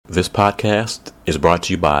This podcast is brought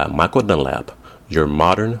to you by Michael Dunlap, your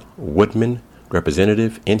modern Woodman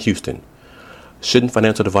representative in Houston. Shouldn't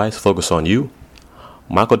financial advice focus on you?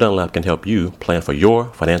 Michael Dunlap can help you plan for your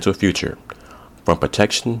financial future, from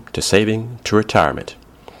protection to saving to retirement.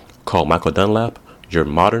 Call Michael Dunlap, your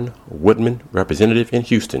modern Woodman representative in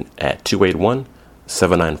Houston at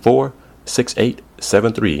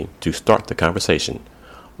 281-794-6873 to start the conversation.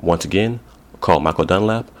 Once again, call Michael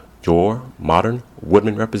Dunlap, your modern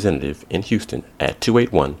Woodman representative in Houston at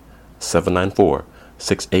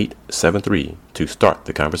 281-794-6873 to start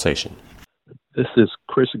the conversation. This is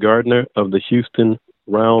Chris Gardner of the Houston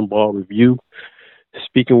Round Ball Review,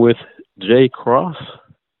 speaking with Jae Cross,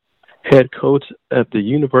 head coach at the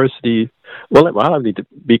University. Well, I need to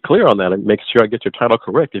be clear on that and make sure I get your title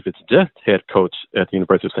correct. If it's just head coach at the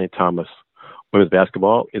University of St. Thomas women's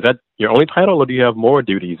basketball, is that your only title, or do you have more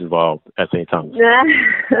duties involved at St. Thomas?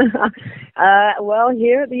 Well,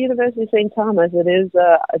 here at the University of St. Thomas, it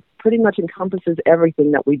pretty much encompasses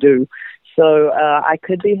everything that we do. So I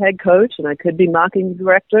could be head coach, and I could be marketing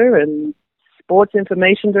director and sports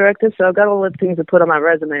information director. So I've got all the things to put on my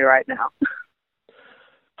resume right now.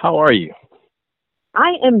 How are you?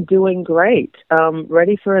 I am doing great.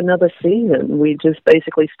 Ready for another season. We just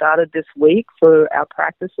basically started this week for our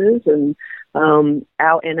practices, and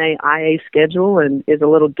our NAIA schedule and is a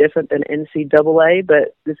little different than NCAA,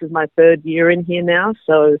 but this is my third year in here now,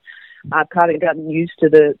 so I've kind of gotten used to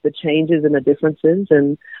the changes and the differences,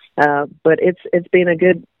 and but it's been a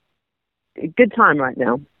good time right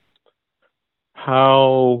now.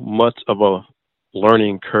 How much of a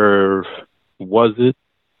learning curve is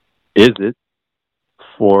it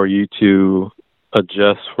for you to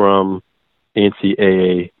adjust from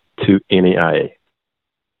NCAA to NAIA?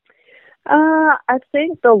 I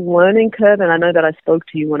think the learning curve, and I know that I spoke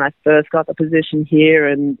to you when I first got the position here,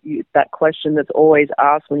 and that question that's always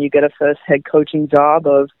asked when you get a first head coaching job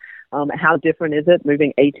of how different is it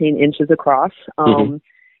moving 18 inches across?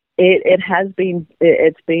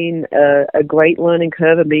 It's been a great learning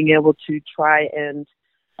curve, and being able to try and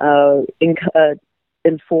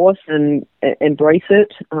enforce and embrace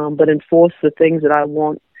it, but enforce the things that I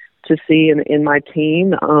want to see in my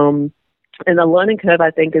team. And the learning curve, I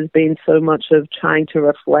think, has been so much of trying to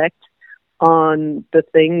reflect on the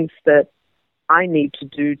things that I need to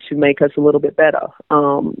do to make us a little bit better.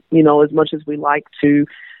 As much as we like to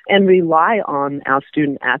and rely on our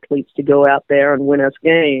student athletes to go out there and win us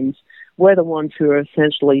games, we're the ones who are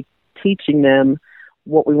essentially teaching them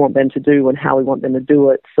what we want them to do and how we want them to do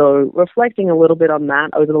it. So reflecting a little bit on that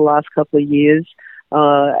over the last couple of years,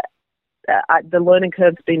 the learning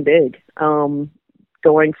curve's been big.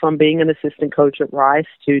 Going from being an assistant coach at Rice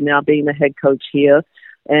to now being the head coach here.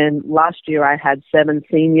 And last year I had 7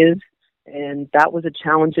 seniors, and that was a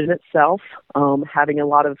challenge in itself, having a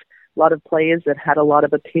lot of players that had a lot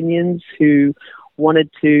of opinions who wanted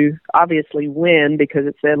to obviously win because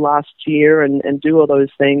it's their last year and do all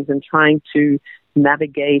those things, and trying to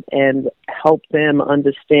navigate and help them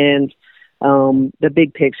understand the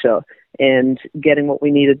big picture and getting what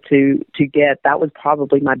we needed to get. That was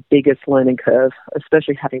probably my biggest learning curve,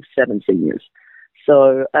 especially having 7 seniors.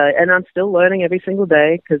 So, and I'm still learning every single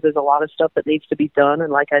day because there's a lot of stuff that needs to be done.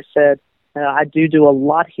 And like I said, I do a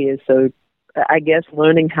lot here. So I guess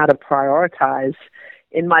learning how to prioritize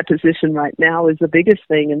in my position right now is the biggest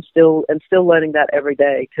thing, and still learning that every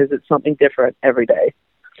day because it's something different every day.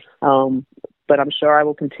 But I'm sure I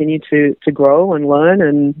will continue to grow and learn.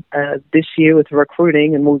 And this year with the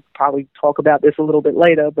recruiting, and we'll probably talk about this a little bit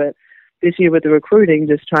later, but this year with the recruiting,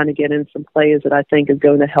 just trying to get in some players that I think is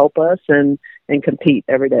going to help us and compete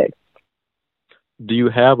every day. Do you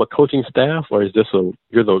have a coaching staff, or is this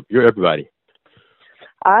you're everybody?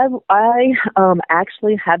 I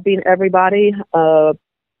actually have been everybody to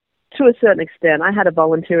a certain extent. I had a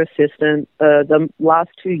volunteer assistant the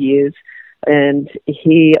last 2 years. And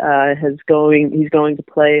he's going to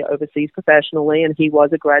play overseas professionally, and he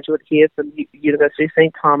was a graduate here from the University of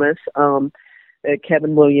St. Thomas,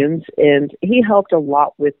 Kevin Williams, and he helped a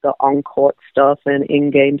lot with the on-court stuff and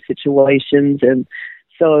in-game situations, and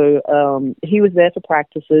so he was there for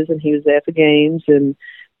practices and he was there for games, and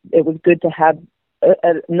it was good to have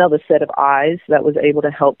another set of eyes that was able to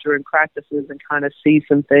help during practices and kind of see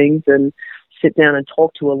some things and sit down and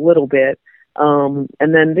talk to a little bit.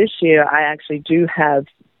 And then this year, I actually do have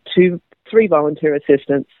 3 volunteer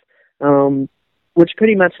assistants, which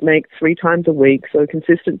pretty much make 3 times a week. So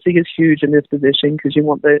consistency is huge in this position because you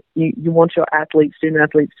want you want your student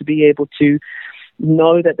athletes, to be able to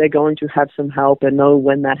know that they're going to have some help and know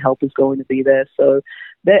when that help is going to be there. So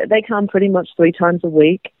they come pretty much 3 times a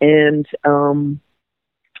week, and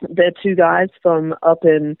they're two guys from up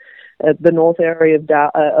in the north area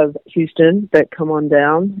of Houston that come on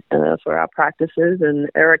down for our practices, and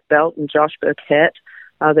Eric Belt and Josh Burkett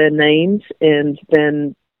are their names. And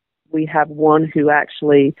then we have one who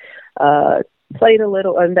actually played a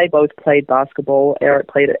little, and they both played basketball. Eric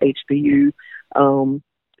played at HBU.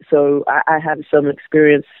 So I have some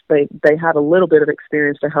experience. They have a little bit of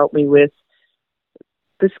experience to help me with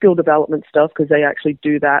the skill development stuff, because they actually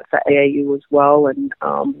do that for AAU as well, and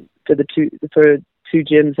for two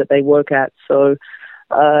gyms that they work at. So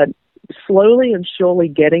slowly and surely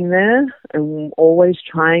getting there, and always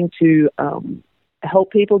trying to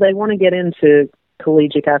help people. They want to get into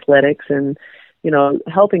collegiate athletics, and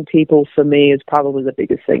helping people for me is probably the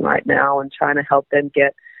biggest thing right now, and trying to help them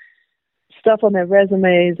get stuff on their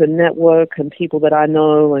resumes and network and people that I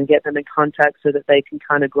know, and get them in contact so that they can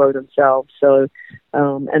kind of grow themselves. So,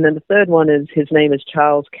 and then the third one is, his name is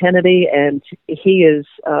Charles Kennedy, and he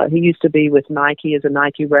used to be with Nike as a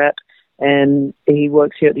Nike rep, and he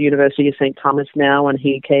works here at the University of St. Thomas now, and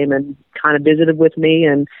he came and kind of visited with me,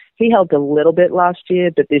 and he helped a little bit last year,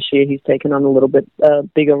 but this year he's taken on a little bit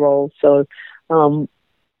bigger role. So,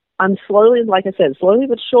 I'm slowly, like I said, slowly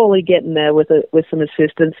but surely getting there with some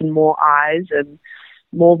assistance and more eyes and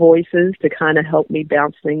more voices to kind of help me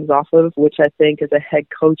bounce things off of, which I think as a head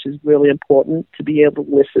coach is really important, to be able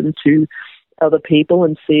to listen to other people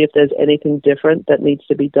and see if there's anything different that needs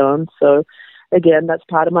to be done. So again, that's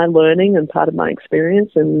part of my learning and part of my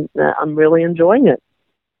experience, and I'm really enjoying it.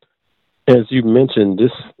 As you mentioned,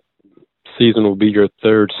 this season will be your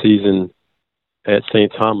third season at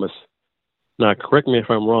St. Thomas. Now, correct me if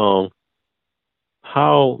I'm wrong,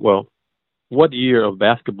 what year of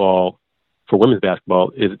basketball, for women's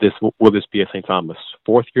basketball, will this be at St. Thomas?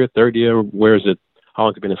 Fourth year, third year? Where is it? How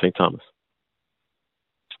long has it been at St. Thomas?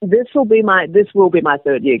 This will be my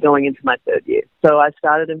third year, going into my third year. So I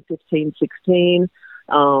started in 15-16,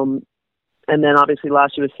 and then obviously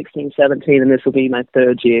last year was 16-17, and this will be my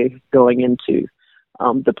third year going into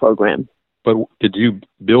the program. But did you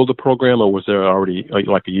build a program, or was there already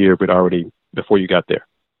like a year, but already before you got there?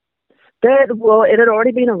 It had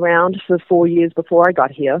already been around for 4 years before I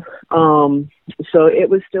got here. So it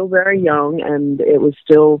was still very young, and it was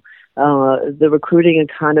still, the recruiting had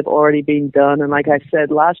kind of already been done. And like I said,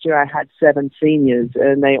 last year I had 7 seniors,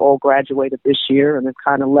 and they all graduated this year and have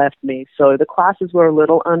kind of left me. So the classes were a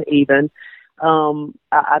little uneven.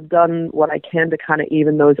 I've done what I can to kind of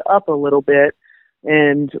even those up a little bit.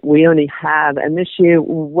 And we only have, and this year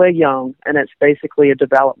we're young, and it's basically a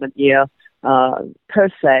development year per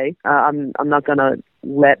se. I'm not going to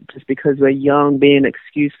let, just because we're young, be an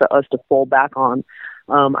excuse for us to fall back on.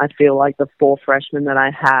 I feel like the 4 freshmen that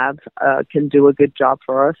I have can do a good job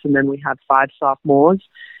for us, and then we have 5 sophomores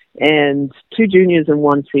and 2 juniors and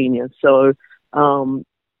 1 senior. So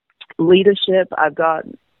leadership, I've got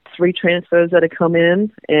 3 transfers that have come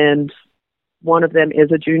in, and one of them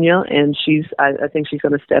is a junior, and I think she's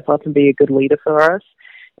going to step up and be a good leader for us.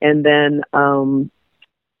 And then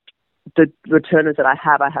the returners that I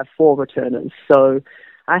have 4 returners. So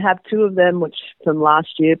I have 2 of them, which from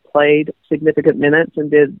last year played significant minutes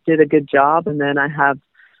and did a good job. And then I have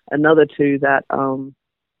another 2 that of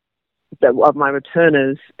my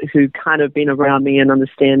returners who kind of been around me and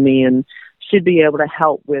understand me and should be able to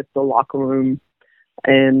help with the locker room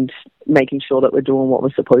and making sure that we're doing what we're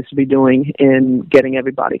supposed to be doing and getting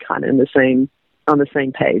everybody kind of on the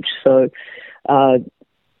same page. So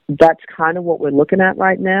that's kind of what we're looking at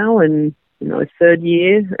right now. And, third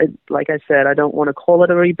year, like I said, I don't want to call it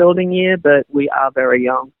a rebuilding year, but we are very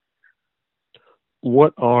young.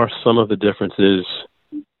 What are some of the differences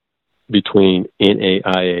between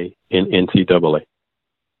NAIA and NCAA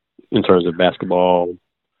in terms of basketball,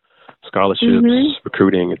 scholarships,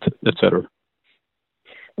 recruiting, et cetera?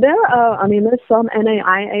 There's some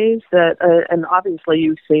NAIAs that, and obviously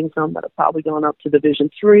you've seen some that are probably going up to Division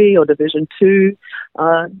III or Division II.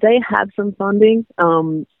 They have some funding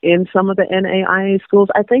in some of the NAIA schools.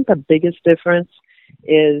 I think the biggest difference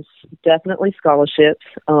is definitely scholarships.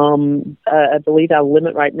 I believe our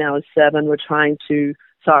limit right now is 7.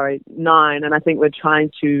 9, and I think we're trying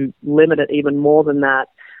to limit it even more than that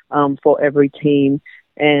for every team.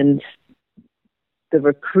 And the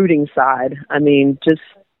recruiting side, just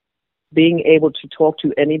being able to talk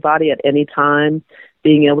to anybody at any time,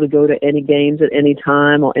 being able to go to any games at any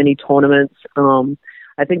time or any tournaments.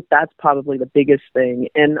 I think that's probably the biggest thing.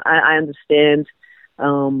 And I understand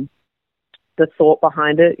the thought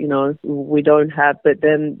behind it. We don't have, but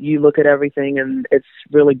then you look at everything and it's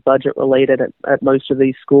really budget related at most of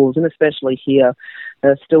these schools, and especially here,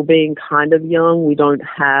 still being kind of young, we don't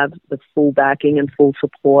have the full backing and full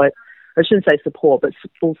support I shouldn't say support, but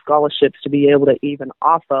full scholarships to be able to even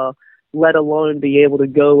offer, let alone be able to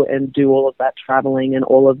go and do all of that traveling and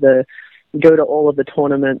go to all of the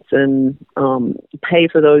tournaments and pay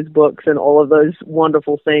for those books and all of those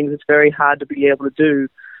wonderful things. It's very hard to be able to do,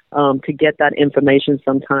 to get that information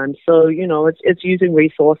sometimes. So, it's using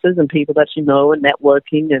resources and people that and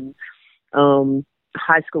networking, and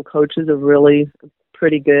high school coaches are really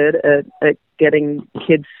pretty good at getting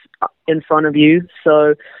kids in front of you.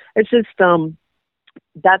 So it's just,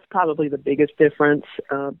 that's probably the biggest difference.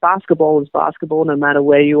 Basketball is basketball no matter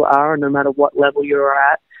where you are, no matter what level you're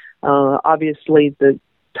at. Obviously, the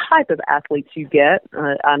type of athletes you get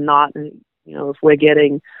are not, if we're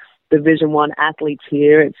getting Division I athletes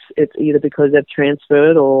here, it's either because they've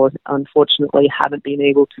transferred or unfortunately haven't been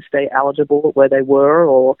able to stay eligible where they were,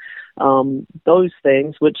 or those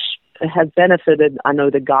things, which has benefited, I know,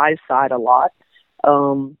 the guys' side a lot.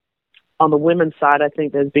 On the women's side, I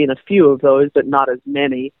think there's been a few of those, but not as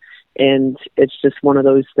many. And it's just one of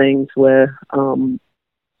those things where,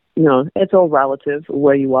 it's all relative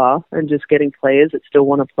where you are, and just getting players that still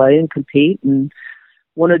want to play and compete and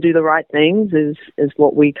want to do the right things is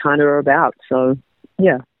what we kind of are about. So,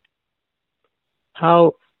 yeah.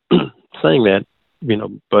 How, saying that,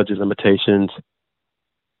 budget limitations,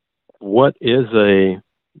 what is a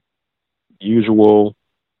usual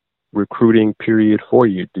recruiting period for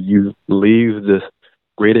you? Do you leave the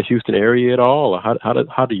greater Houston area at all? Or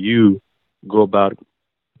how do you go about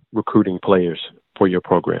recruiting players for your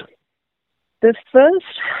program? The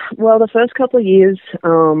first couple of years,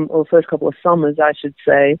 or first couple of summers, I should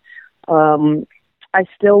say, I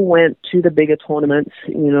still went to the bigger tournaments,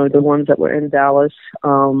 the ones that were in Dallas,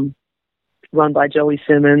 run by Joey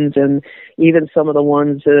Simmons, and even some of the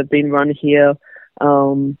ones that have been run here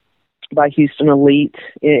by Houston Elite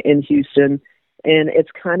in Houston. And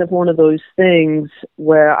it's kind of one of those things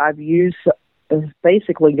where I've used,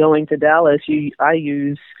 basically going to Dallas, I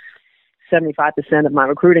use 75% of my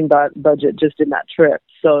recruiting budget just in that trip.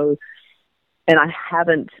 So, and I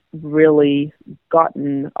haven't really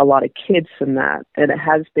gotten a lot of kids from that. And it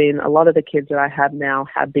has been, a lot of the kids that I have now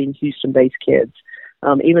have been Houston-based kids.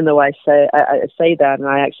 Even though I say that, and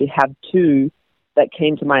I actually have two that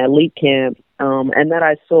came to my elite camp, and that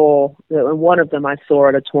I saw, one of them I saw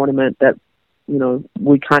at a tournament that,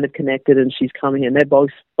 we kind of connected, and she's coming in. They're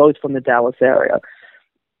both from the Dallas area.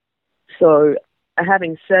 So,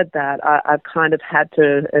 having said that, I've kind of had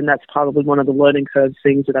to, and that's probably one of the learning curve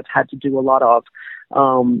things that I've had to do a lot of.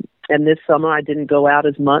 And this summer I didn't go out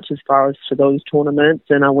as much as far as to those tournaments,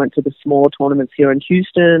 and I went to the smaller tournaments here in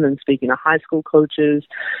Houston and speaking to high school coaches,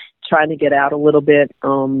 trying to get out a little bit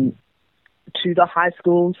to the high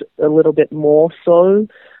schools a little bit more so,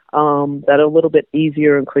 that are a little bit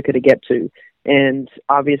easier and quicker to get to, and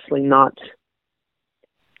obviously not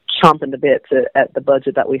chomping the bits at the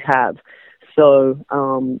budget that we have. So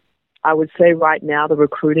I would say right now the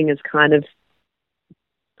recruiting has kind of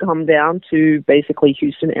come down to basically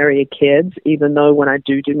Houston area kids, even though when I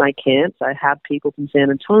do my camps, I have people from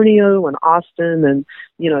San Antonio and Austin and,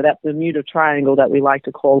 that Bermuda Triangle that we like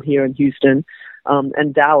to call here in Houston,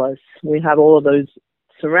 and Dallas. We have all of those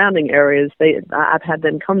surrounding areas. I've had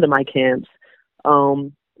them come to my camps.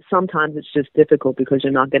 Sometimes it's just difficult because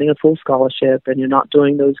you're not getting a full scholarship and you're not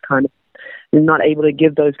doing those you're not able to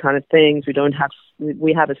give those kind of things.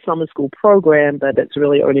 We have a summer school program, but it's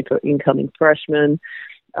really only for incoming freshmen.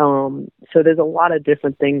 So there's a lot of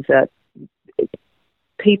different things that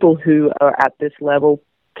people who are at this level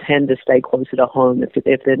tend to stay closer to home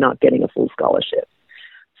if they're not getting a full scholarship.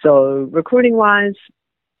 So recruiting-wise,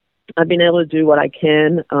 I've been able to do what I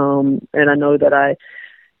can, and I know that I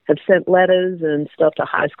have sent letters and stuff to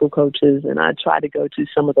high school coaches, and I try to go to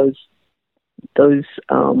some of those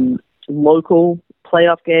local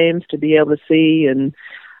playoff games to be able to see, and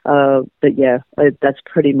but yeah, that's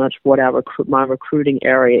pretty much what my recruiting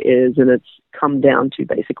area is, and it's come down to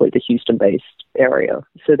basically the Houston-based area,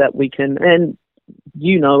 so that we can, and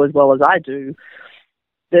as well as I do,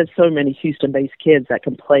 there's so many Houston-based kids that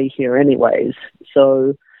can play here anyways.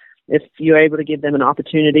 So if you're able to give them an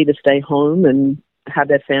opportunity to stay home and have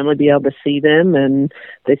their family be able to see them, and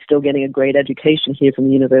they're still getting a great education here from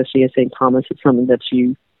the University of St. Thomas, it's something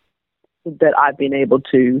that I've been able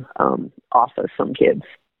to offer some kids.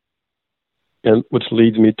 And which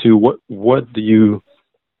leads me to what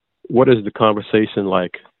is the conversation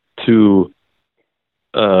like to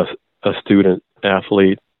a student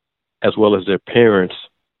athlete as well as their parents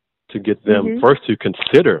to get them first to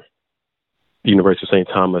consider the University of St.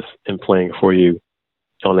 Thomas and playing for you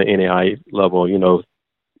on the NAIA level?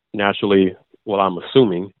 Naturally, well, I'm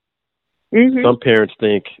assuming some parents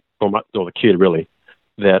think, or the kid really,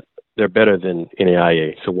 that they're better than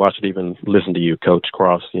NAIA. So why should I even listen to you, Coach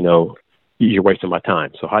Cross? You know, you're wasting my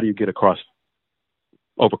time. So how do you get across,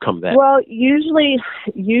 overcome that? Well, usually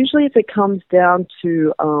if it comes down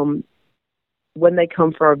to when they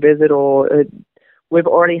come for a visit, or we've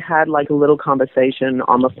already had like a little conversation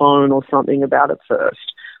on the phone or something about it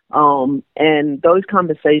first. And those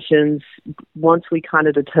conversations, once we kind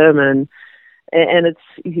of determine, and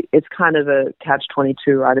it's kind of a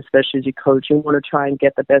catch-22, right? Especially as you coach, you want to try and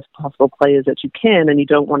get the best possible players that you can, and you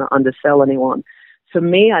don't want to undersell anyone. For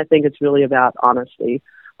me, I think it's really about honesty.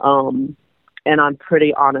 And I'm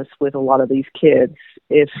pretty honest with a lot of these kids.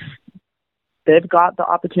 If they've got the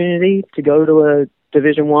opportunity to go to a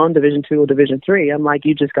Division I, Division II, or Division III, I'm like,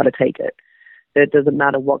 you just got to take it. It doesn't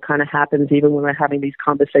matter what kind of happens, even when we're having these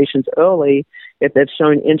conversations early. If they've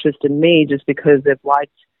shown interest in me just because they've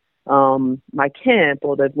liked my camp,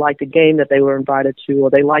 or they've liked a game that they were invited to,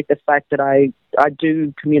 or they like the fact that I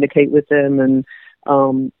do communicate with them. And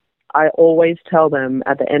I always tell them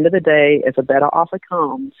at the end of the day, if a better offer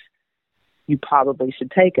comes, you probably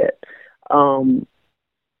should take it.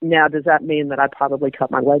 Now, does that mean that I probably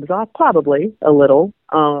cut my legs off? Probably a little.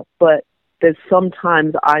 But there's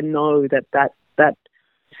sometimes I know that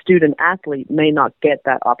student athlete may not get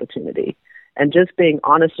that opportunity. And just being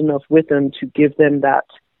honest enough with them to give them that,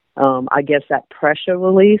 I guess, that pressure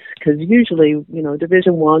release, because usually, you know,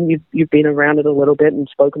 Division I, you've been around it a little bit and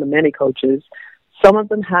spoken to many coaches. Some of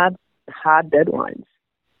them have hard deadlines.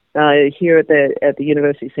 Here at the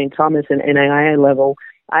University of St. Thomas and NAIA level,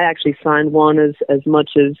 I actually signed one as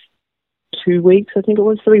much as 2 weeks, I think it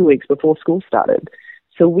was 3 weeks before school started.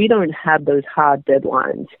 So we don't have those hard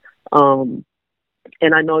deadlines.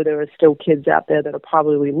 And I know there are still kids out there that are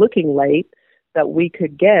probably looking late that we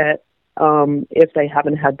could get if they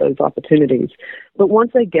haven't had those opportunities. But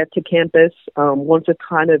once they get to campus, once they've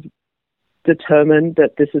kind of determined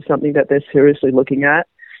that this is something that they're seriously looking at,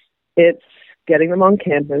 it's getting them on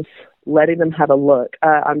campus, letting them have a look.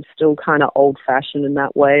 I'm still kind of old-fashioned in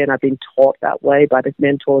that way, and I've been taught that way by the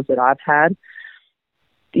mentors that I've had.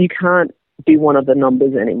 You can't be one of the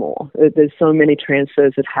numbers anymore. There's so many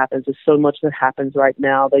transfers that happens. There's so much that happens right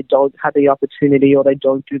now. They don't have the opportunity, or they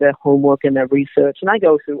don't do their homework and their research, and I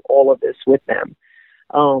go through all of this with them.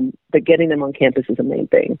 But getting them on campus is the main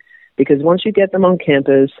thing. Because once you get them on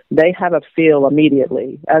campus, they have a feel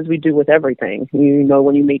immediately, as we do with everything. You know,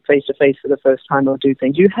 when you meet face-to-face for the first time or do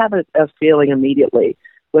things, you have a feeling immediately,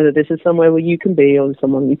 whether this is somewhere where you can be or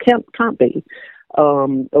someone you can't be,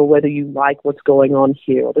 or whether you like what's going on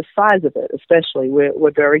here, or the size of it, especially.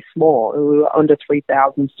 We're very small. We're under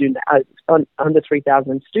 3,000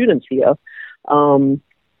 students here, and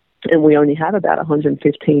we only have about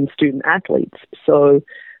 115 student athletes. So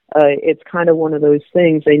it's kind of one of those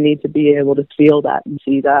things. They need to be able to feel that and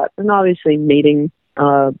see that. And obviously meeting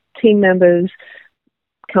team members,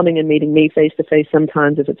 coming and meeting me face-to-face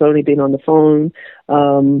sometimes if it's only been on the phone,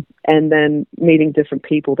 and then meeting different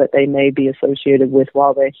people that they may be associated with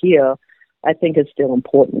while they're here, I think is still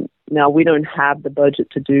important. Now, we don't have the budget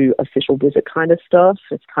to do official visit kind of stuff.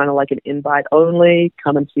 It's kind of like an invite only,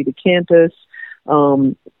 come and see the campus,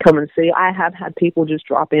 come and see. I have had people just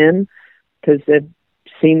drop in because they've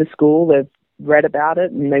seen the school, they've read about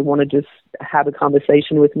it, and they want to just have a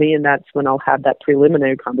conversation with me, and that's when I'll have that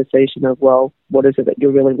preliminary conversation of, well, what is it that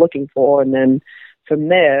you're really looking for? And then from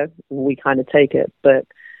there, we kind of take it. But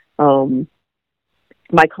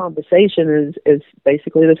my conversation is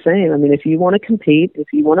basically the same. I mean, if you want to compete, if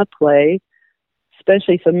you want to play,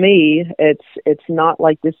 especially for me, it's not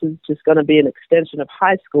like this is just going to be an extension of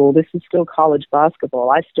high school. This is still college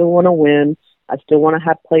basketball. I still want to win. I still want to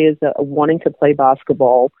have players that are wanting to play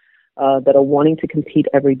basketball, that are wanting to compete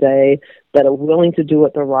every day, that are willing to do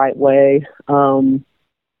it the right way. And,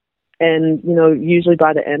 you know, usually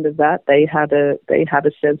by the end of that, they have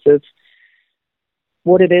a sense of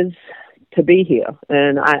what it is to be here.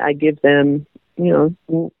 And I give them, you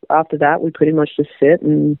know, after that, we pretty much just sit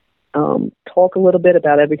and talk a little bit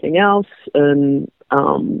about everything else. And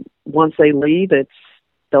once they leave,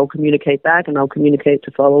 they'll communicate back, and they'll communicate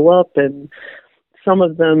to follow up. And some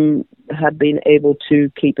of them have been able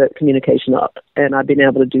to keep that communication up, and I've been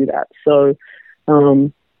able to do that. So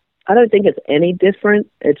I don't think it's any different.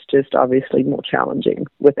 It's just obviously more challenging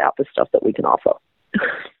without the stuff that we can offer.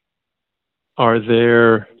 Are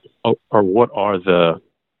there, or what are the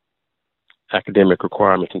academic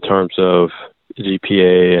requirements in terms of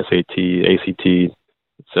GPA, SAT, ACT,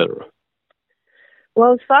 etc.?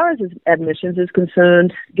 Well, as far as admissions is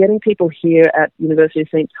concerned, getting people here at University of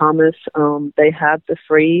St. Thomas, they have the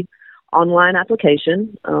free online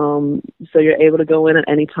application. So you're able to go in at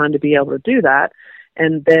any time to be able to do that.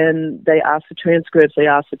 And then they ask for transcripts, they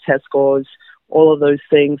ask for test scores, all of those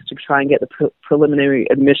things to try and get the preliminary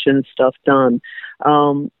admission stuff done.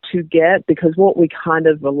 Because what we kind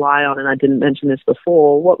of rely on, and I didn't mention this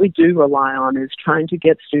before, what we do rely on is trying to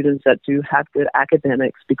get students that do have good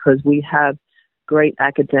academics, because we have great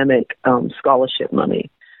academic scholarship money.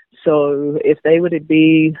 So if they were to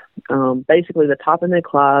be basically the top in their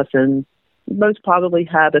class and most probably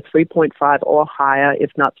have a 3.5 or higher,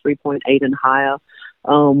 if not 3.8 and higher,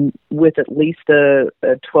 with at least a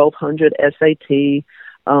 1200 SAT,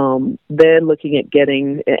 they're looking at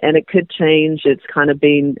getting, and it could change. It's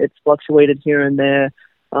fluctuated here and there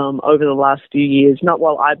over the last few years. Not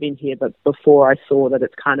while I've been here, but before I saw that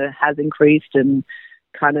it kind of has increased and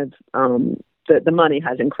kind of the money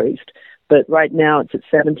has increased. But right now it's at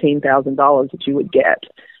 $17,000 that you would get.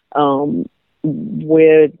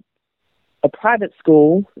 We're a private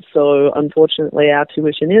school, so unfortunately our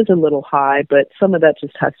tuition is a little high, but some of that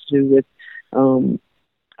just has to do with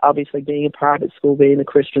obviously being a private school, being a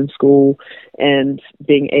Christian school, and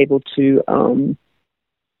being able to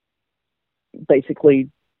basically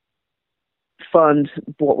fund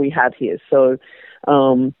what we have here. So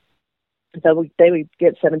they would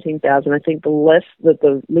get $17,000. I think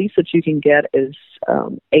the least that you can get is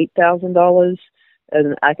 $8,000 as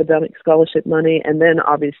an academic scholarship money, and then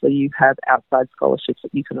obviously you have outside scholarships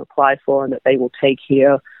that you can apply for and that they will take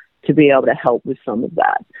here to be able to help with some of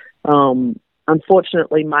that.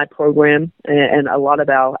 Unfortunately, my program and a lot of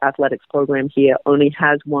our athletics program here only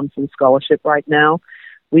has one full scholarship right now.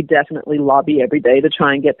 We definitely lobby every day to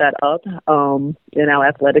try and get that up. And our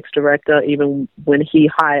athletics director, even when he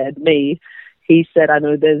hired me, he said, I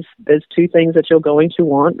know there's two things that you're going to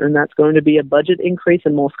want, and that's going to be a budget increase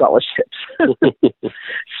and more scholarships.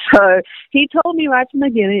 So he told me right from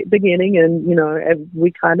the beginning, and,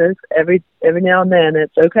 we kind of, every now and then,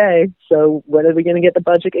 it's okay. So when are we going to get the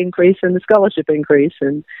budget increase and the scholarship increase?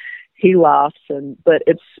 And he laughs, but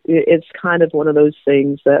it's kind of one of those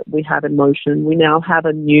things that we have in motion. We now have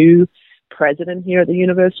a new president here at the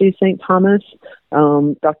University of St. Thomas,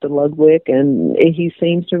 Dr. Ludwig, and he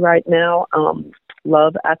seems to right now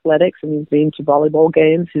love athletics, and he's been to volleyball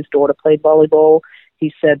games. His daughter played volleyball.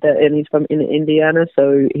 He said that, and he's from in Indiana,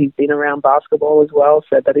 so he's been around basketball as well,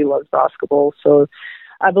 said that he loves basketball. So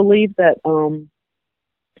I believe that, and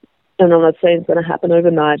I'm not saying it's going to happen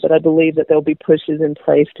overnight, but I believe that there'll be pushes in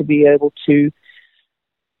place to be able to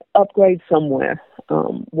upgrade somewhere,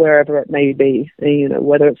 wherever it may be,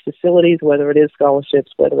 whether it's facilities, whether it is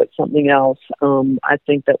scholarships, whether it's something else. I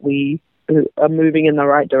think that we are moving in the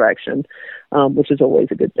right direction, which is always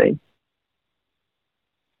a good thing.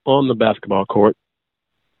 On the basketball court,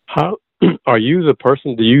 how are you the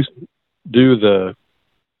person? Do you do the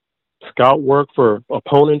scout work for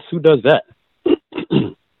opponents? Who does that?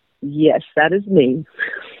 Yes, that is me.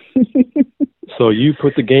 So you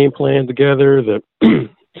put the game plan together,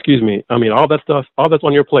 excuse me, all that stuff, all that's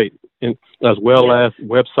on your plate, and as well as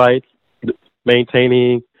websites,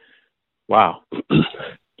 maintaining. Wow.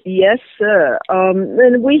 Yes, sir.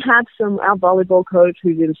 And we have our volleyball coach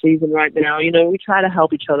who's in season right now. We try to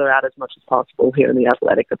help each other out as much as possible here in the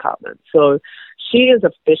athletic department. So she is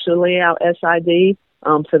officially our SID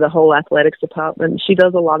for the whole athletics department. She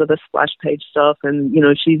does a lot of the splash page stuff, and,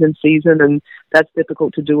 she's in season, and that's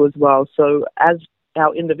difficult to do as well. So as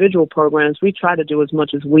our individual programs, we try to do as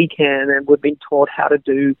much as we can, and we've been taught how to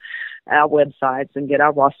do our websites and get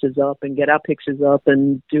our rosters up and get our pictures up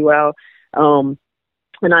and do our,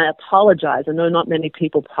 and I apologize. I know not many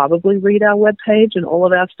people probably read our webpage and all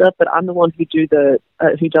of our stuff, but I'm the one who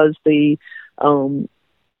does the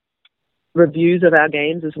reviews of our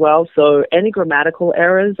games as well. So any grammatical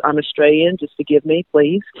errors, I'm Australian, just forgive me,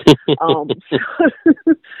 please.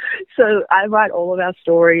 So I write all of our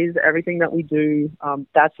stories, everything that we do.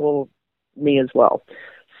 That's all me as well.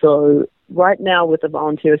 So right now with the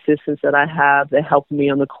volunteer assistants that I have, they're helping me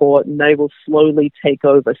on the court, and they will slowly take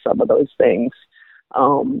over some of those things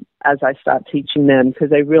as I start teaching them, because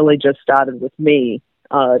they really just started with me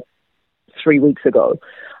 3 weeks ago.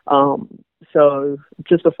 So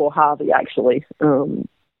just before Harvey, actually.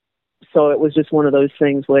 So it was just one of those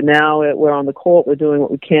things where now we're on the court, we're doing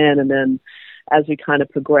what we can, and then as we kind of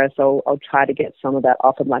progress, I'll try to get some of that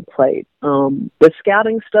off of my plate. The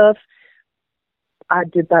scouting stuff, I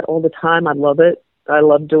did that all the time. I love it. I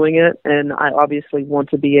love doing it, and I obviously want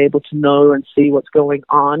to be able to know and see what's going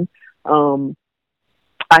on.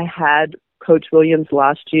 I had Coach Williams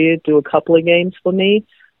last year do a couple of games for me,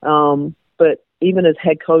 but even as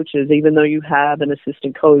head coaches, even though you have an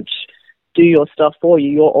assistant coach do your stuff for you,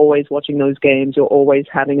 you're always watching those games. You're always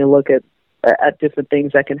having a look at at different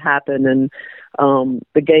things that can happen and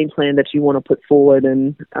the game plan that you want to put forward.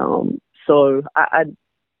 And so I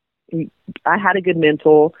had a good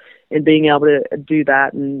mentor in being able to do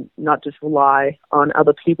that and not just rely on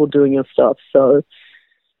other people doing your stuff. So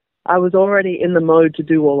I was already in the mode to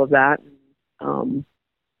do all of that.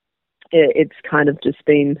 It's kind of just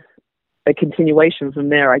been a continuation from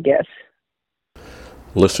there, I guess.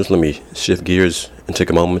 Listeners, let me shift gears and take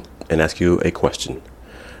a moment and ask you a question.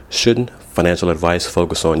 Shouldn't financial advice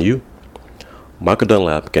focus on you? Michael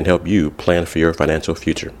Dunlap can help you plan for your financial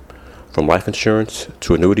future, from life insurance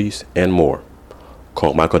to annuities and more.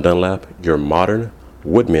 Call Michael Dunlap, your modern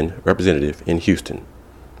Woodmen representative in Houston.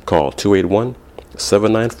 Call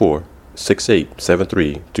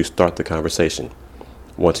 281-794-6873 to start the conversation.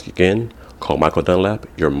 Once again, call Michael Dunlap,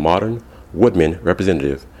 your modern Woodmen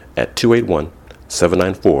representative at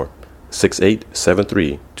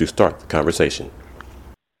 281-794-6873 to start the conversation.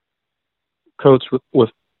 Coach,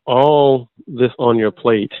 with all this on your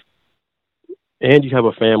plate, and you have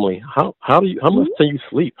a family, how much do you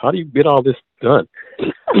sleep? How do you get all this done?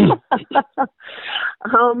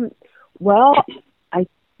 Well, I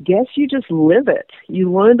guess you just live it.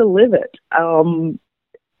 You learn to live it.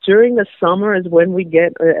 During the summer is when we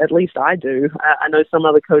get, at least I do. I know some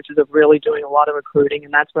other coaches are really doing a lot of recruiting,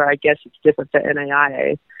 and that's where I guess it's different for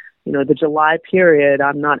NAIA. You know, the July period,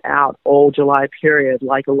 I'm not out all July period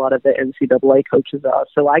like a lot of the NCAA coaches are.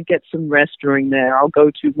 So I get some rest during there. I'll go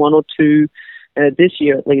to one or two, this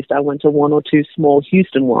year at least, I went to one or two small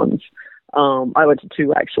Houston ones. I went to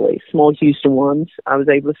two, actually, small Houston ones. I was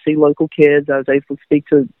able to see local kids. I was able to speak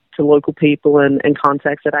to local people and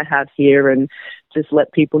contacts that I have here and just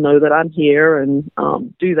let people know that I'm here and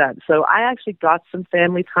do that. So I actually got some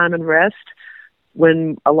family time and rest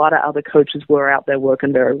when a lot of other coaches were out there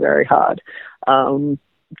working very, very hard.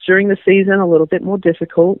 During the season, a little bit more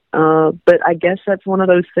difficult, but I guess that's one of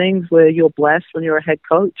those things where you're blessed when you're a head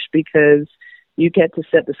coach because you get to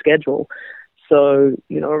set the schedule. So,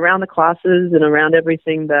 you know, around the classes and around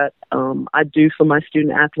everything that I do for my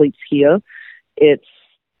student athletes here,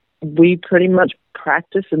 we pretty much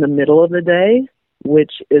practice in the middle of the day,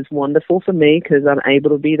 which is wonderful for me because I'm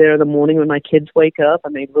able to be there in the morning when my kids wake up.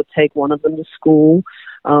 I'm able to take one of them to school.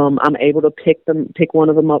 I'm able to pick one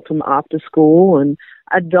of them up from after school. And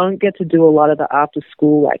I don't get to do a lot of the after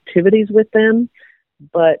school activities with them,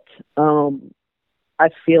 but I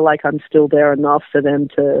feel like I'm still there enough for them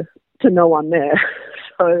to know I'm there.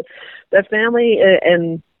 So the family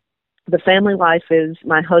and the family life is,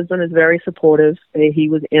 my husband is very supportive. He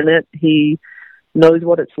was in it. He knows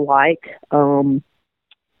what it's like.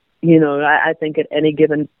 You know, I think at any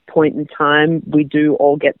given point in time, we do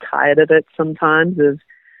all get tired of it sometimes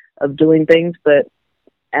of doing things, but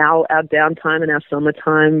our downtime and our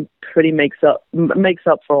summertime pretty makes up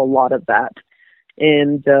for a lot of that.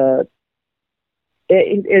 And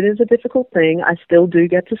it is a difficult thing. I still do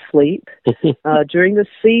get to sleep. During the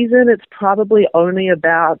season, it's probably only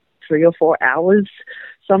about 3 or 4 hours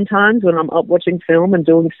sometimes when I'm up watching film and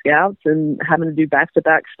doing scouts and having to do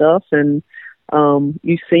back-to-back stuff. And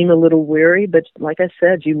you seem a little weary, but like I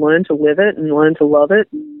said, you learn to live it and learn to love it.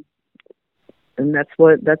 And that's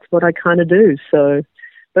what I kind of do. So,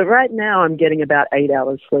 but right now I'm getting about 8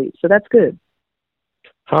 hours sleep. So that's good.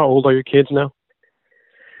 How old are your kids now?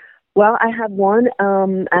 Well, I have one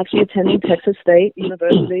actually attending Texas State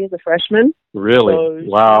University as a freshman. Really? So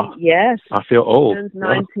wow. Yes. I feel old. She turns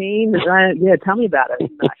 19. Yeah, tell me about it.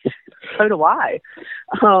 So do I.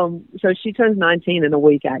 So she turns 19 in a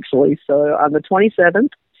week, actually. So on the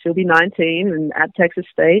 27th, she'll be 19 and at Texas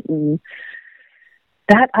State. And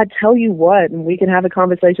that, I tell you what, and we can have a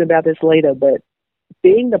conversation about this later, but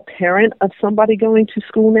being the parent of somebody going to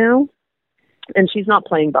school now, and she's not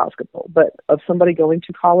playing basketball, but of somebody going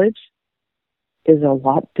to college is a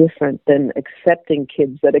lot different than accepting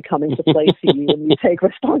kids that are coming to play for you and you take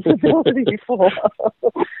responsibility for.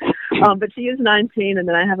 But she is 19, and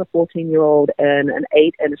then I have a 14-year-old and an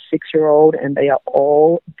 8 and a 6-year-old, and they are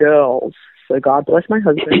all girls. So God bless my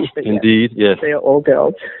husband. Indeed, yes. They are all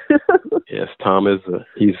girls. Yes, Tom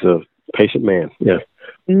he's a patient man. Yes.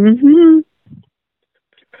 Mm-hmm.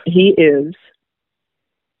 He is.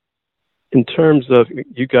 In terms of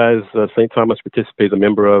you guys, St. Thomas participates as a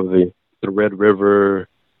member of the Red River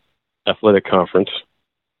Athletic Conference.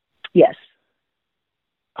 Yes.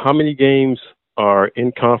 How many games are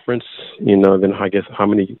in conference? You know, then I guess how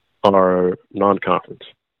many are non-conference?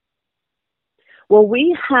 Well,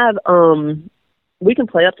 we have, we can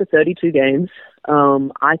play up to 32 games.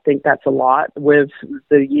 I think that's a lot. With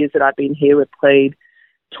the years that I've been here, we've played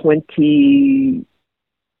 26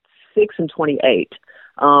 and 28.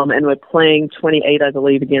 And we're playing 28, I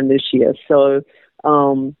believe, again this year. So,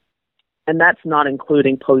 and that's not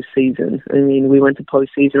including postseason. I mean, we went to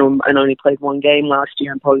postseason and only played one game last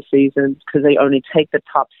year in postseason because they only take the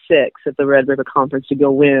top 6 of the Red River Conference to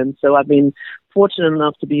go in. So I've been fortunate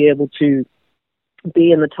enough to be able to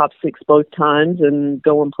be in the top 6 both times and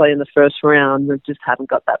go and play in the first round. We just haven't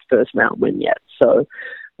got that first round win yet. So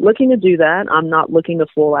looking to do that. I'm not looking to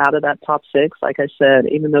fall out of that top 6. Like I said,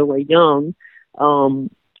 even though we're young,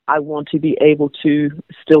 I want to be able to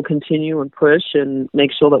still continue and push and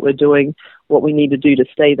make sure that we're doing what we need to do to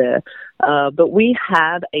stay there. But we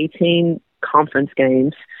have 18 conference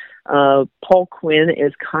games. Paul Quinn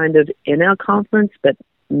is kind of in our conference, but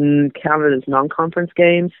counted as non-conference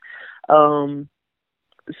games.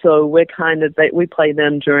 So we're we play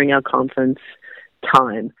them during our conference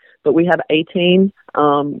time. But we have 18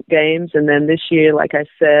 games, and then this year, like I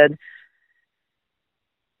said,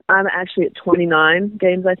 I'm actually at 29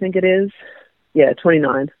 games, I think it is. Yeah,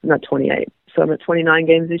 29, not 28. So I'm at 29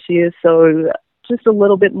 games this year, so just a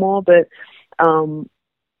little bit more, but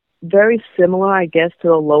very similar, I guess, to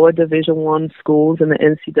the lower Division I schools in the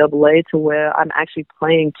NCAA, to where I'm actually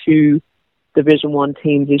playing 2 Division I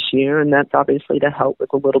teams this year, and that's obviously to help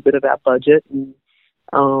with a little bit of our budget and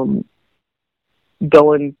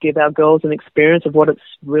go and give our girls an experience of what it's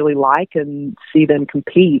really like and see them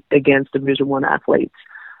compete against Division I athletes.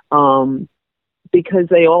 Because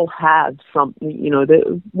they all have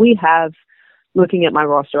something, we have, looking at my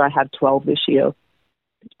roster, I have 12 this year.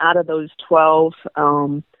 Out of those 12,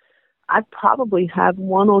 I probably have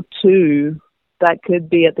 1 or 2 that could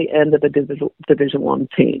be at the end of the Division I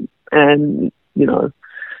team. And,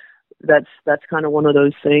 that's kind of one of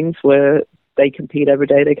those things where they compete every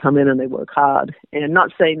day. They come in and they work hard. And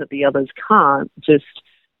not saying that the others can't, just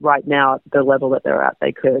right now at the level that they're at,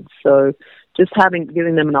 they could. So just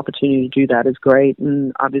giving them an opportunity to do that is great,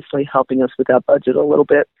 and obviously helping us with our budget a little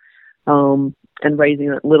bit, and raising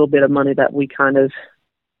a little bit of money that we kind of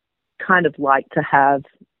like to have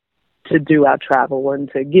to do our travel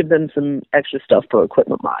and to give them some extra stuff for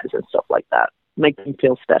equipment-wise and stuff like that. Make them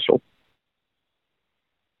feel special.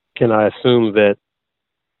 Can I assume that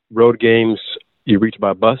road games you reach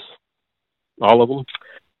by bus? All of them?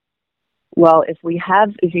 Well, if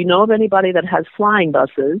you know of anybody that has flying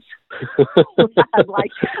buses, I'd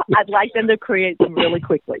like them to create them really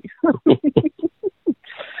quickly.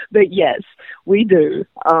 But yes, we do.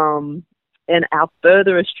 And our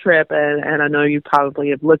furthest trip, and I know you probably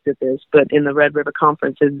have looked at this, but in the Red River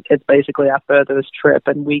Conference, it's basically our furthest trip,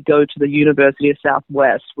 and we go to the University of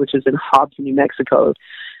Southwest, which is in Hobbs, New Mexico.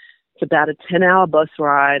 It's about a 10-hour bus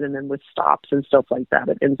ride, and then with stops and stuff like that,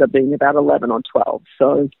 it ends up being about 11 or 12.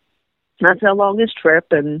 So that's our longest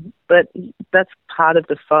trip, but that's part of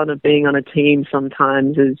the fun of being on a team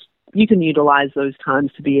sometimes, is you can utilize those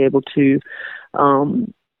times to be able to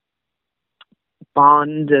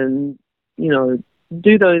bond and,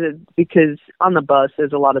 do those, because on the bus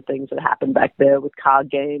there's a lot of things that happen back there with card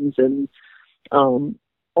games and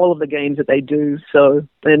all of the games that they do. So,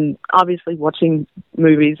 and obviously watching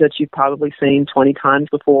movies that you've probably seen 20 times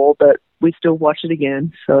before, but we still watch it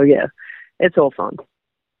again. So yeah, it's all fun.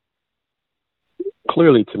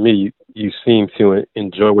 Clearly, to me, you seem to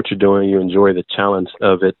enjoy what you're doing. You enjoy the challenge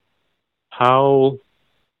of it. How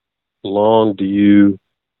long do you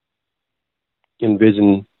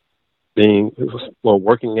envision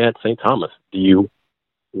working at St. Thomas? Do you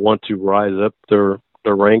want to rise up the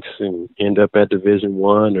ranks and end up at Division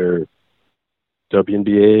I or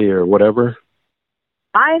WNBA or whatever?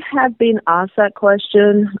 I have been asked that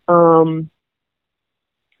question time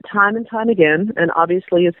and time again, and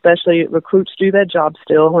obviously, especially recruits do their job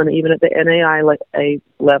still, and even at the NAIA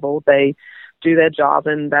level, they do their job,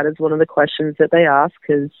 and that is one of the questions that they ask,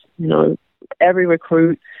 because, every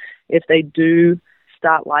recruit, if they do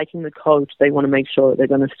start liking the coach, they want to make sure that they're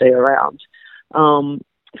going to stay around.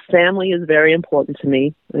 Family is very important to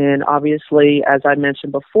me, and obviously, as I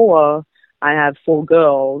mentioned before, I have 4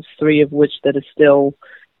 girls, 3 of which that are still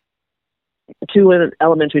 2 in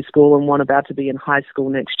elementary school and 1 about to be in high school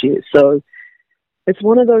next year. So it's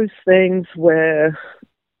one of those things where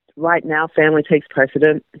right now family takes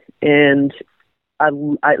precedent, and I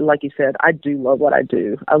like you said, I do love what I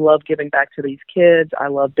do. I love giving back to these kids. I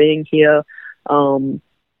love being here.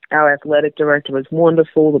 Our athletic director is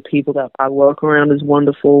wonderful. The people that I work around is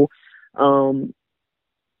wonderful. So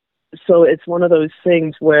it's one of those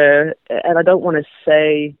things where, and I don't want to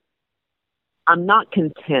say I'm not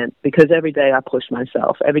content, because every day I push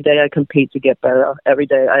myself. Every day I compete to get better. Every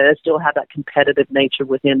day I still have that competitive nature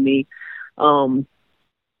within me. So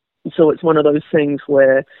it's one of those things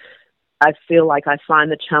where I feel like I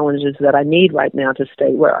find the challenges that I need right now to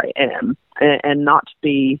stay where I am and not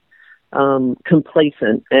be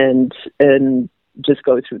complacent and just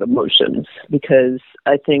go through the motions, because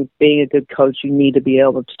I think being a good coach, you need to be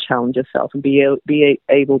able to challenge yourself and be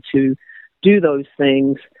able to do those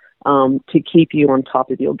things to keep you on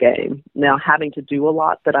top of your game. Now, having to do a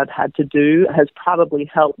lot that I've had to do has probably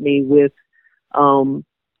helped me with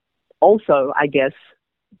also, I guess,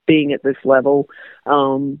 being at this level,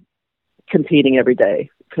 competing every day,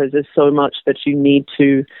 because there's so much that you need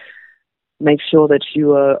to make sure that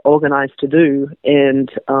you are organized to do.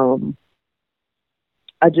 And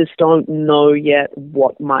I just don't know yet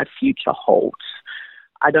what my future holds.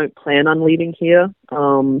 I don't plan on leaving here.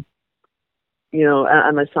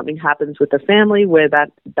 Unless something happens with the family where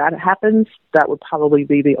that happens, that would probably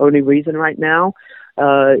be the only reason right now.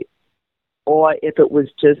 Or if it was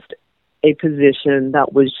just a position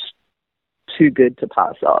that was too good to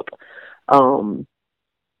pass up.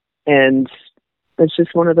 And it's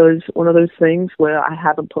just one of those things where I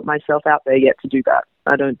haven't put myself out there yet to do that.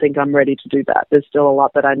 I don't think I'm ready to do that. There's still a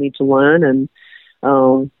lot that I need to learn,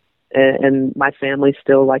 and my family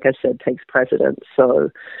still, like I said, takes precedence.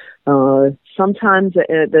 So sometimes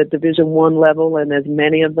at the Division I level, and there's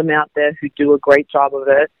many of them out there who do a great job of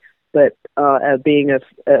it, but being a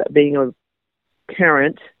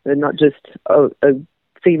parent, and not just a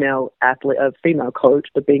female athlete, a female coach,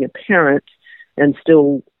 but being a parent and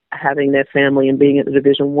still having their family and being at the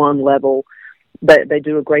Division I level, they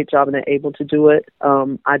do a great job and they're able to do it.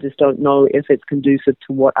 I just don't know if it's conducive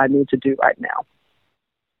to what I need to do right now.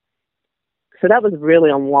 So that was really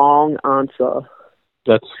a long answer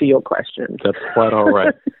to your question. That's quite all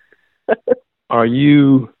right. Are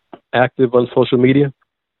you active on social media?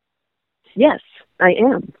 Yes, I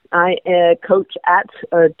am. I coach at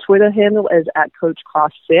Twitter handle is at Coach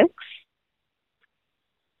Cross 6.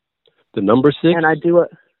 The number 6? And I do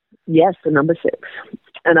yes, the number 6.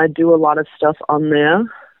 And I do a lot of stuff on there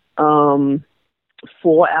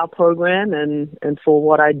for our program and for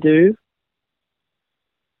what I do.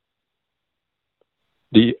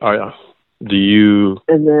 Do you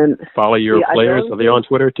follow your players? Are they on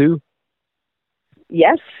Twitter too?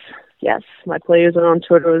 Yes. My players are on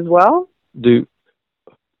Twitter as well.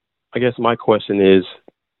 I guess my question is,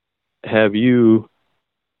 have you,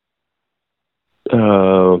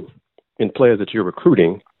 in players that you're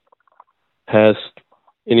recruiting, has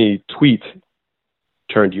any tweet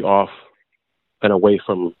turned you off and away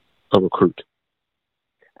from a recruit?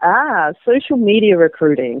 Social media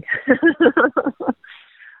recruiting.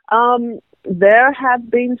 There have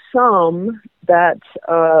been some that,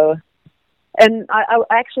 and I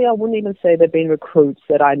wouldn't even say they've been recruits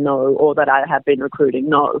that I know or that I have been recruiting.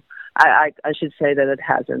 No, I should say that it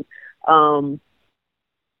hasn't.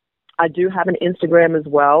 I do have an Instagram as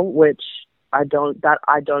well, which I don't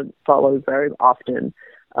follow very often.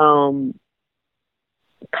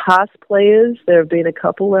 Past players, there have been a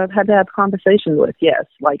couple that I've had to have conversations with, yes,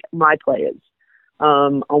 like my players,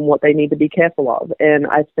 on what they need to be careful of. And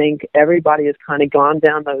I think everybody has kind of gone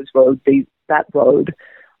down that road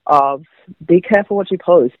of be careful what you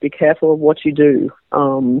post, be careful of what you do,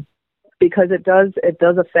 because it does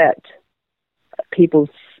affect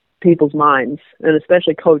people's minds, and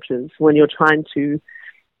especially coaches, when you're trying to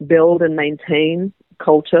build and maintain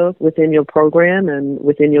culture within your program and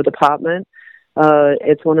within your department.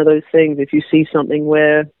 It's one of those things, if you see something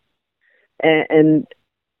where, and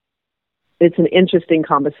it's an interesting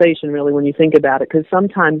conversation really when you think about it, because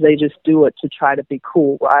sometimes they just do it to try to be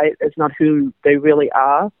cool, right? It's not who they really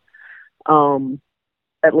are.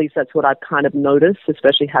 At least that's what I've kind of noticed,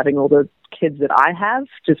 especially having all the kids that I have,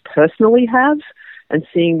 just personally have, and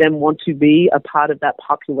seeing them want to be a part of that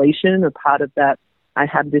population, a part of that, I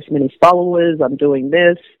have this many followers, I'm doing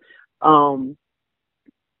this. And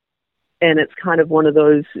it's kind of one of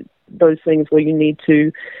those things where you need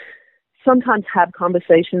to sometimes have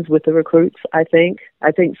conversations with the recruits, I think.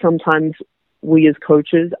 I think sometimes we as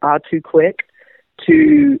coaches are too quick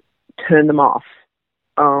to turn them off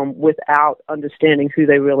without understanding who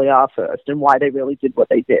they really are first and why they really did what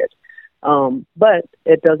they did. But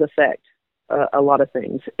it does affect a lot of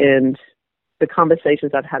things. And the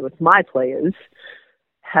conversations I've had with my players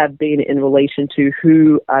have been in relation to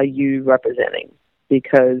who are you representing,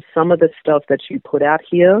 because some of the stuff that you put out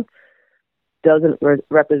here doesn't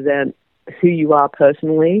represent who you are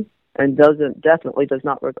personally, and definitely does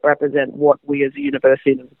not represent what we as a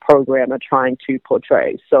university and as a program are trying to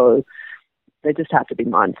portray. So they just have to be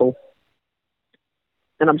mindful.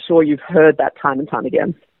 And I'm sure you've heard that time and time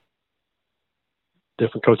again.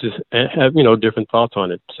 Different coaches have, different thoughts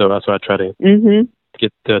on it. So that's why I try to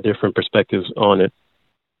get different perspectives on it.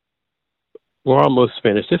 We're almost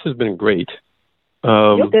finished. This has been great.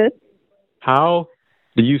 You're good. How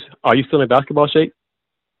are you still in basketball shape?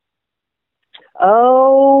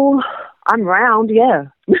 Oh, I'm round, yeah.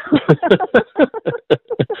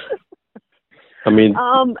 I mean,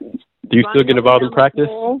 do you still get involved in practice?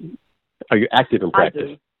 Are you active in practice? I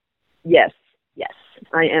do. Yes,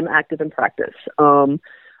 I am active in practice.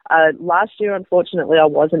 Last year, unfortunately, I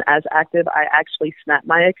wasn't as active. I actually snapped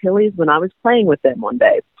my Achilles when I was playing with them one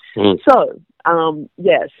day. Mm. So,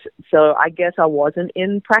 yes. So I guess I wasn't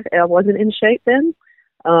in shape then,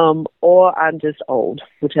 or I'm just old.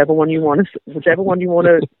 Whichever one you want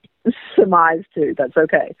to surmise to. That's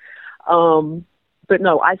okay. But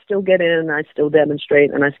no, I still get in, I still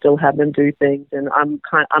demonstrate, and I still have them do things. And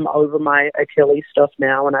I'm over my Achilles stuff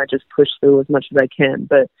now, and I just push through as much as I can.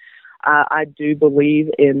 But I do believe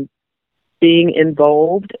in being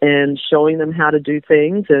involved and showing them how to do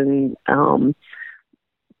things, and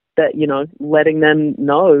that, letting them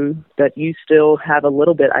know that you still have a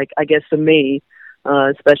little bit. I guess for me,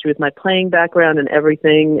 especially with my playing background and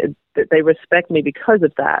everything, that they respect me because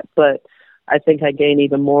of that. But I think I gain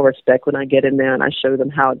even more respect when I get in there and I show them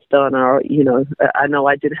how it's done. Or, I know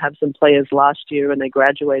I did have some players last year when they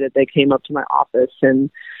graduated, they came up to my office and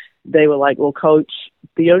they were like, well, Coach,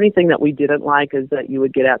 the only thing that we didn't like is that you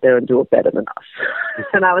would get out there and do it better than us.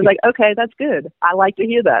 And I was like, okay, that's good. I like to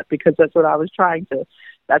hear that, because that's what I was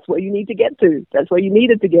that's where you need to get to. That's where you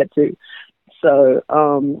needed to get to. So,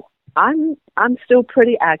 I'm still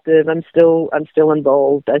pretty active. I'm still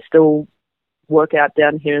involved. I still work out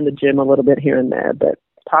down here in the gym a little bit here and there, but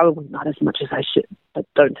probably not as much as I should. But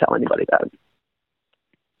don't tell anybody that.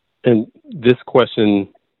 And this question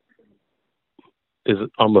is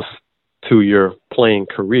almost to your playing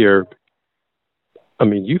career. I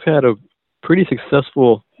mean, you've had a pretty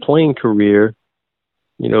successful playing career,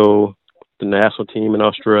 the national team in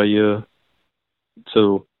Australia.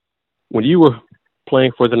 So when you were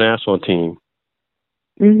playing for the national team,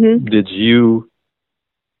 mm-hmm. did you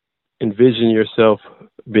envision yourself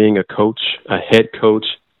being a coach, a head coach,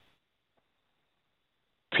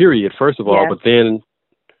 period, first of all, yeah. But then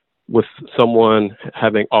with someone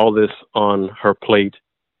having all this on her plate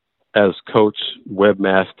as coach,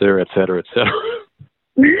 webmaster, et cetera, et cetera?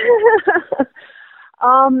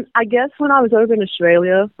 I guess when I was over in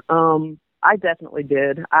Australia, I definitely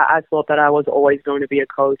did. I thought that I was always going to be a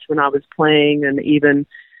coach when I was playing, and even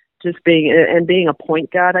just being a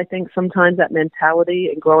point guard. I think sometimes that mentality,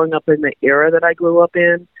 and growing up in the era that I grew up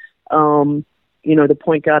in, the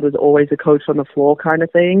point guard was always a coach on the floor kind of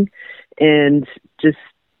thing, and just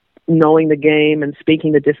knowing the game and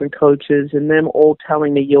speaking to different coaches and them all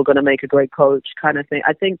telling me you're going to make a great coach kind of thing.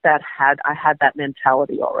 I think I had that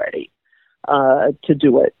mentality already to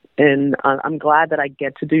do it. And I'm glad that I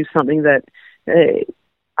get to do something that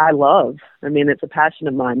I love. I mean, it's a passion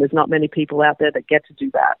of mine. There's not many people out there that get to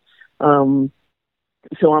do that.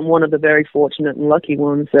 So I'm one of the very fortunate and lucky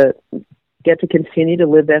ones that get to continue to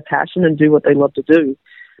live their passion and do what they love to do.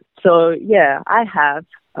 So, yeah, I have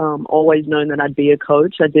always known that I'd be a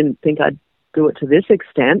coach. I didn't think I'd do it to this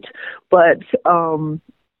extent, but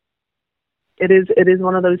it is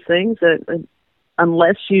one of those things that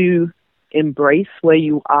unless you embrace where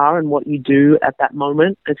you are and what you do at that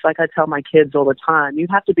moment, it's like I tell my kids all the time, you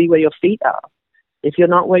have to be where your feet are. If you're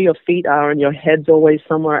not where your feet are and your head's always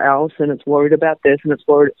somewhere else and it's worried about this and it's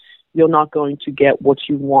worried, you're not going to get what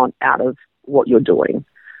you want out of what you're doing.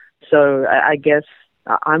 So I guess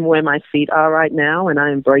I'm where my feet are right now, and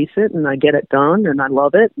I embrace it and I get it done and I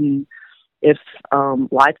love it. And if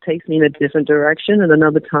life takes me in a different direction at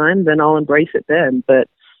another time, then I'll embrace it then. But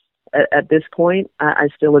at this point, I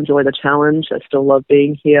still enjoy the challenge. I still love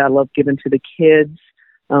being here. I love giving to the kids.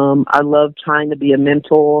 I love trying to be a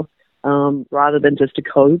mentor rather than just a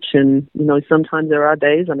coach. And, sometimes there are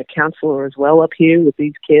days I'm a counselor as well up here with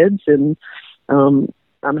these kids, and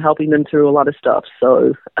I'm helping them through a lot of stuff.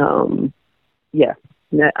 So, yeah,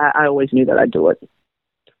 I always knew that I'd do it.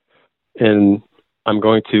 And I'm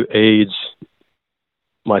going to age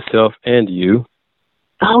myself and you.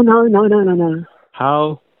 Oh, no.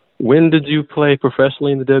 When did you play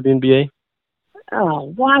professionally in the WNBA?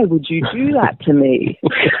 Oh, why would you do that to me?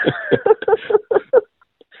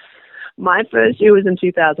 My first year was in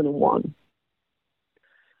 2001.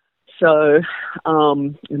 So,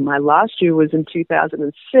 and my last year was in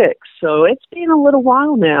 2006. So it's been a little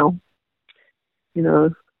while now,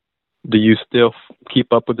 Do you still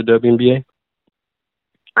keep up with the WNBA?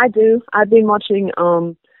 I do. I've been watching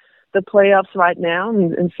the playoffs right now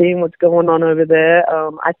and seeing what's going on over there.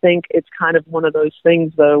 I think it's kind of one of those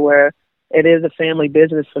things, though, where it is a family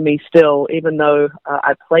business for me still, even though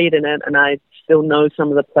I played in it and I still know some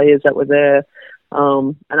of the players that were there.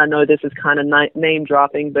 And I know this is kind of name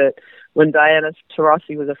dropping, but when Diana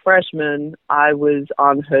Taurasi was a freshman, I was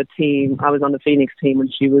on her team. I was on the Phoenix team when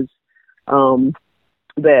she was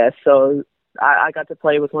there. So I got to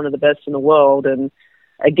play with one of the best in the world and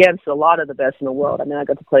against a lot of the best in the world. I mean, I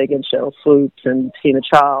got to play against Cheryl Swoops and Tina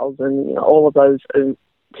Charles and all of those,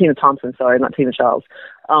 Tina Thompson, sorry, not Tina Charles,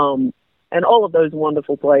 and all of those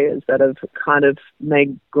wonderful players that have kind of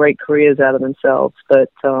made great careers out of themselves. But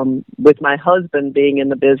with my husband being in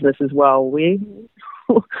the business as well, we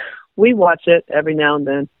watch it every now and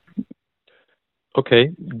then.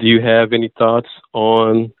 Okay. Do you have any thoughts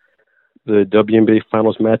on the WNBA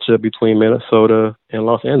Finals matchup between Minnesota and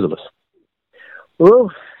Los Angeles?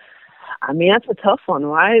 Ooh, I mean, that's a tough one,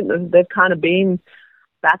 right? They've kind of been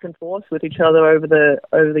back and forth with each other over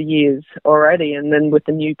the years already, and then with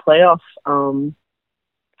the new playoff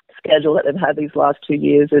schedule that they've had these last 2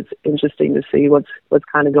 years, it's interesting to see what's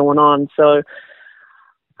kind of going on. So,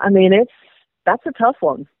 I mean, that's a tough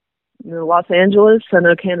one. You know, Los Angeles, I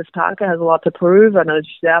know Candace Parker has a lot to prove. I know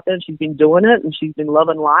she's out there and she's been doing it and she's been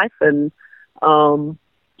loving life, and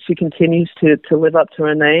she continues to live up to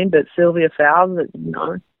her name. But Sylvia Fowles, you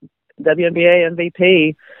know, WNBA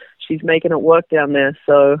MVP, she's making it work down there.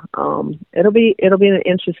 So it'll be an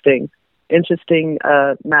interesting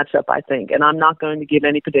matchup, I think. And I'm not going to give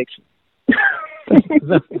any predictions.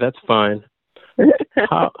 That's fine.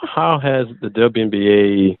 How has the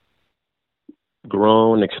WNBA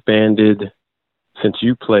grown, expanded since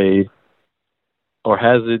you played, or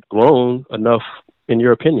has it grown enough, in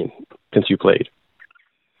your opinion, since you played?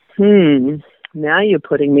 Now you're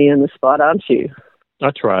putting me in the spot, aren't you?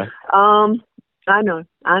 I try. I know.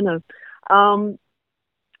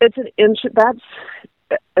 That's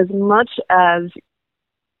as much as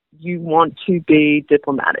you want to be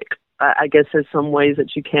diplomatic. I guess there's some ways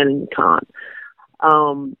that you can and you can't.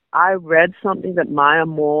 I read something that Maya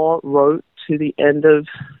Moore wrote to the end of,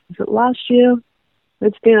 was it last year?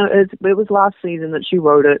 It was last season that she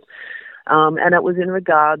wrote it, and it was in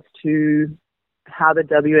regards to how the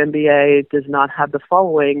WNBA does not have the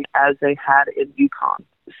following as they had in UConn.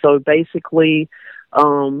 So basically,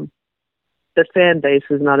 the fan base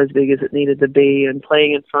is not as big as it needed to be, and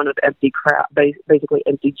playing in front of empty crowd, basically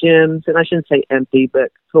empty gyms, and I shouldn't say empty,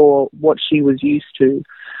 but for what she was used to.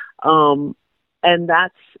 And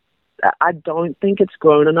I don't think it's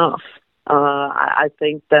grown enough. I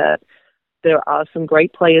think that there are some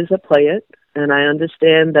great players that play it, and I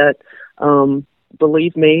understand that,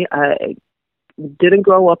 believe me, I didn't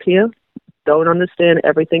grow up here, don't understand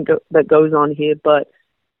everything that goes on here, but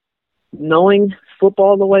knowing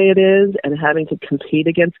football the way it is and having to compete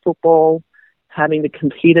against football, having to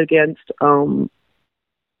compete against the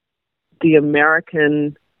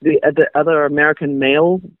other American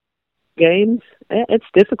male games, it's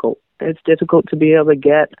difficult. It's difficult to be able to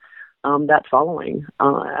get that following.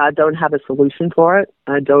 I don't have a solution for it.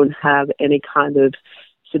 I don't have any kind of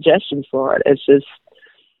suggestions for it.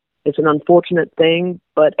 It's an unfortunate thing,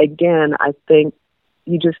 but again, I think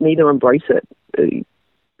you just need to embrace it.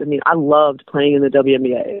 I mean, I loved playing in the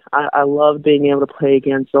WNBA. I loved being able to play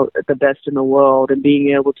against the best in the world and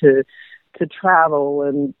being able to travel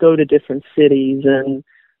and go to different cities and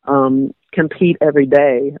compete every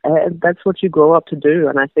day. And that's what you grow up to do,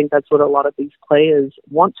 and I think that's what a lot of these players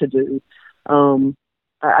want to do.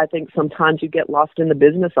 I think sometimes you get lost in the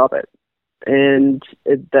business of it, and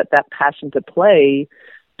that passion to play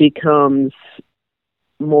becomes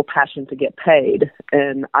more passion to get paid,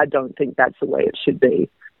 and I don't think that's the way it should be.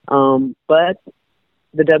 But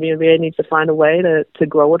the WNBA needs to find a way to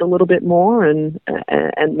grow it a little bit more and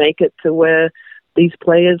make it to where these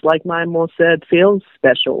players, like Maya Moore said, feel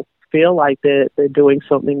special, feel like they're doing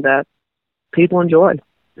something that people enjoy.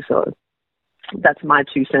 So that's my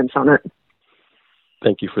 2 cents on it.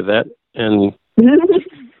 Thank you for that. And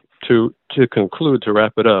to conclude, to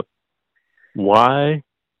wrap it up, why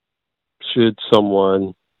should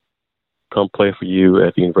someone come play for you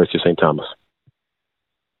at the University of St. Thomas?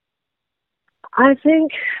 I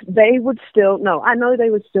think they would I know they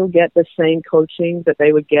would still get the same coaching that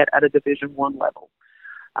they would get at a Division I level.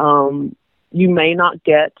 You may not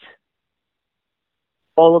get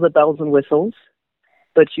all of the bells and whistles,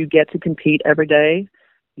 but you get to compete every day.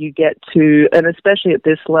 You get to, and especially at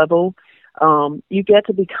this level, you get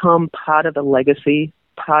to become part of a legacy,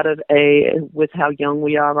 with how young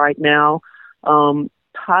we are right now,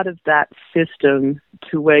 part of that system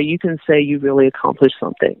to where you can say you really accomplished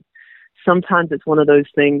something. Sometimes it's one of those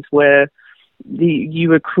things where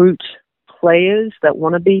you recruit players that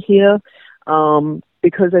want to be here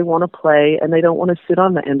because they want to play and they don't want to sit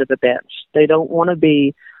on the end of the bench. They don't want to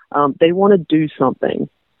be They want to do something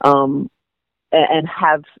and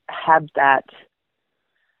have that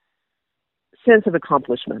sense of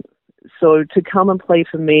accomplishment. So to come and play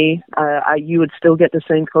for me, you would still get the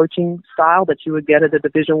same coaching style that you would get at the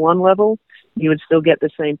Division I level. You would still get the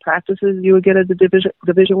same practices you would get at the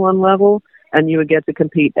Division I level, and you would get to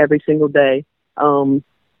compete every single day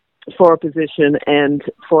for a position and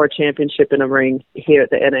for a championship in a ring here at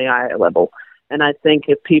the NAIA level. And I think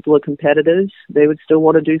if people are competitors, they would still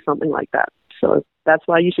want to do something like that. So that's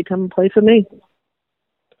why you should come and play for me.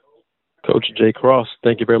 Coach Jae Cross,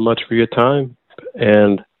 thank you very much for your time.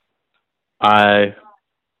 And I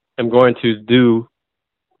am going to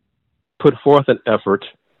put forth an effort.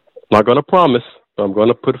 I'm not going to promise, but I'm going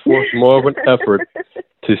to put forth more of an effort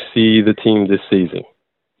to see the team this season.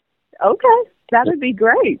 Okay, that would be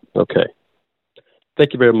great. Okay.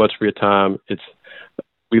 Thank you very much for your time.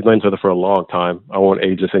 We've known each other for a long time. I won't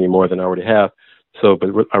age this any more than I already have. But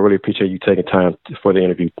I really appreciate you taking time for the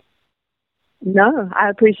interview. No, I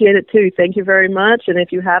appreciate it too. Thank you very much. And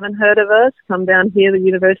if you haven't heard of us, come down here to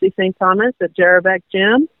University of St. Thomas at Jarabak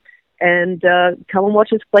Gym and come and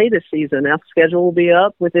watch us play this season. Our schedule will be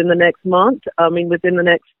up within the next within the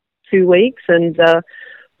next 2 weeks, and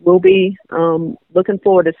we'll be looking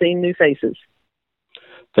forward to seeing new faces.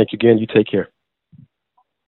 Thank you again. You take care.